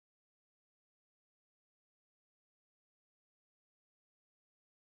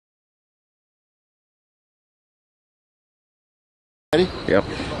Ready? Yep.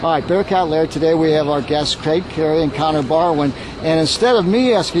 All right, Bearcat Lair. Today we have our guests, Carey and Barwin. And instead of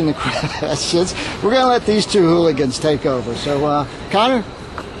me asking the questions, we're going to let these two hooligans take over. So, Connor?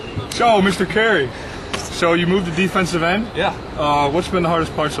 So, Mr. Carey, so you moved to defensive end? Yeah. What's been the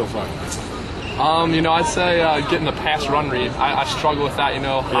hardest part so far? I'd say getting the pass run read. I struggle with that,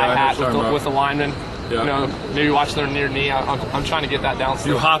 high hat with the linemen. Yeah. Maybe watch their near knee. I'm trying to get that down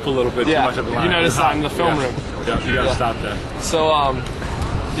still. You hop a little bit too much at the line. You notice that in the film room. Yeah, you got to stop that. So,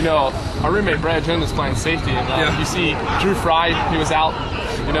 our roommate Brad Jones is playing safety, and you see Drew Fry, he was out,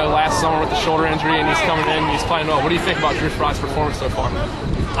 last summer with the shoulder injury, and he's coming in and he's playing well. What do you think about Drew Fry's performance so far?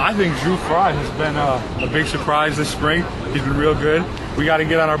 I think Drew Fry has been a big surprise this spring. He's been real good. We got to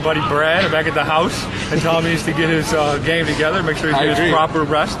get on our buddy Brad back at the house and tell him he needs to get his game together, make sure he's getting his proper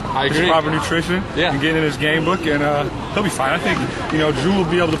rest, his proper nutrition, and getting in his game book, and he'll be fine. I think, Drew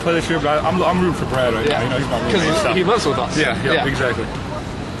will be able to play this year, but I'm rooting for Brad right now. He's my roommate. Because he lives with us. Yeah, exactly.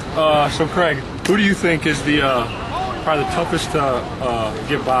 So, Craig, who do you think is probably the toughest to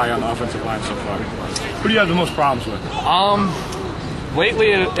get by on the offensive line so far? Who do you have the most problems with?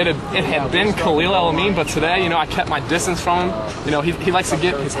 Lately, it had been Khalil El-Amin, but today, I kept my distance from him. He likes to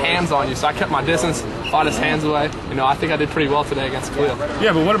get his hands on you, so I kept my distance, fought his hands away. I think I did pretty well today against Khalil.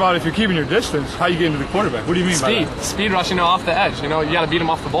 Yeah, but what about if you're keeping your distance? How you get into the quarterback? What do you mean by that? Speed rush, off the edge. You got to beat him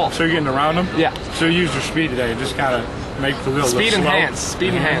off the ball. So you're getting around him? Yeah. So you used your speed today and just kind of make Khalil look slow? Speed and hands. Speed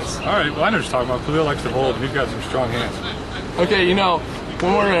and hands. All right, well, I know what you're talking about. Khalil likes to hold. He's got some strong hands. Okay,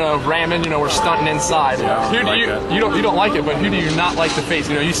 when we're ramming, we're stunting inside. Yeah, who do you don't like it, but who do you not like to face?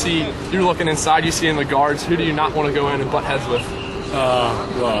 You're looking inside, you see in the guards. Who do you not want to go in and butt heads with?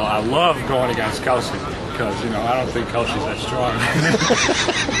 Well, I love going against Kelsey because I don't think Kelsey's that strong.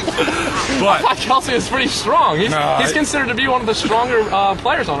 But I thought Kelsey is pretty strong. He's considered to be one of the stronger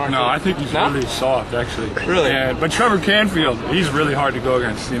players on our team. No, I think he's really soft, actually. Really? But Trevor Canfield, he's really hard to go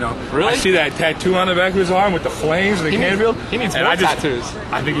against. Really? I see that tattoo on the back of his arm with the flames and the Canfield. He needs more tattoos.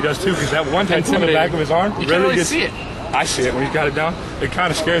 I think he does too, because that one tattoo on the back of his arm you really gets. See it. I see it when he's got it down. It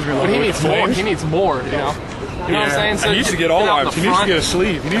kind of scares me a little bit. But he needs more. He needs more. You know what I'm saying? So he needs to get all arms. He needs to get a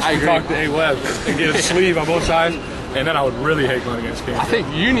sleeve. He needs to talk to A-Web and get a sleeve on both sides. And then I would really hate going against Carey. I think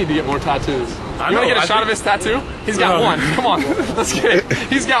you need to get more tattoos. You want to get a shot of his tattoo? He's got one. Come on, let's get it.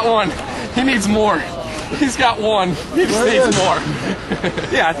 He's got one. He needs more. He's got one. He just needs more.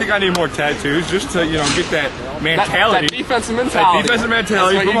 Yeah, I think I need more tattoos just to, get that mentality. That defensive mentality. That defensive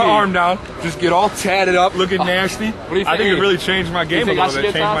mentality. Put my arm down. Just get all tatted up, looking nasty. What do you think? I think it really changed my game a little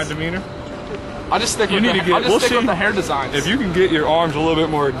bit. Changed my demeanor. I'll just stick with the hair designs. If you can get your arms a little bit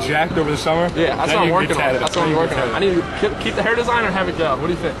more jacked over the summer, yeah, that's what I'm working on. That's what I'm working on. I need to keep the hair design or have it go. What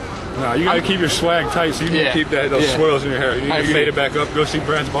do you think? No, you got to keep your swag tight, so you need to keep those swirls in your hair. You need to fade it back up. Go see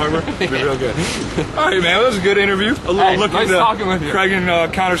Brad's barber. It'll be real good. All right, man. That was a good interview. A little look into Craig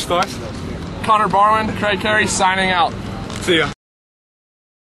and Connor's thoughts. Connor Barwin, Craig Carey signing out. See ya.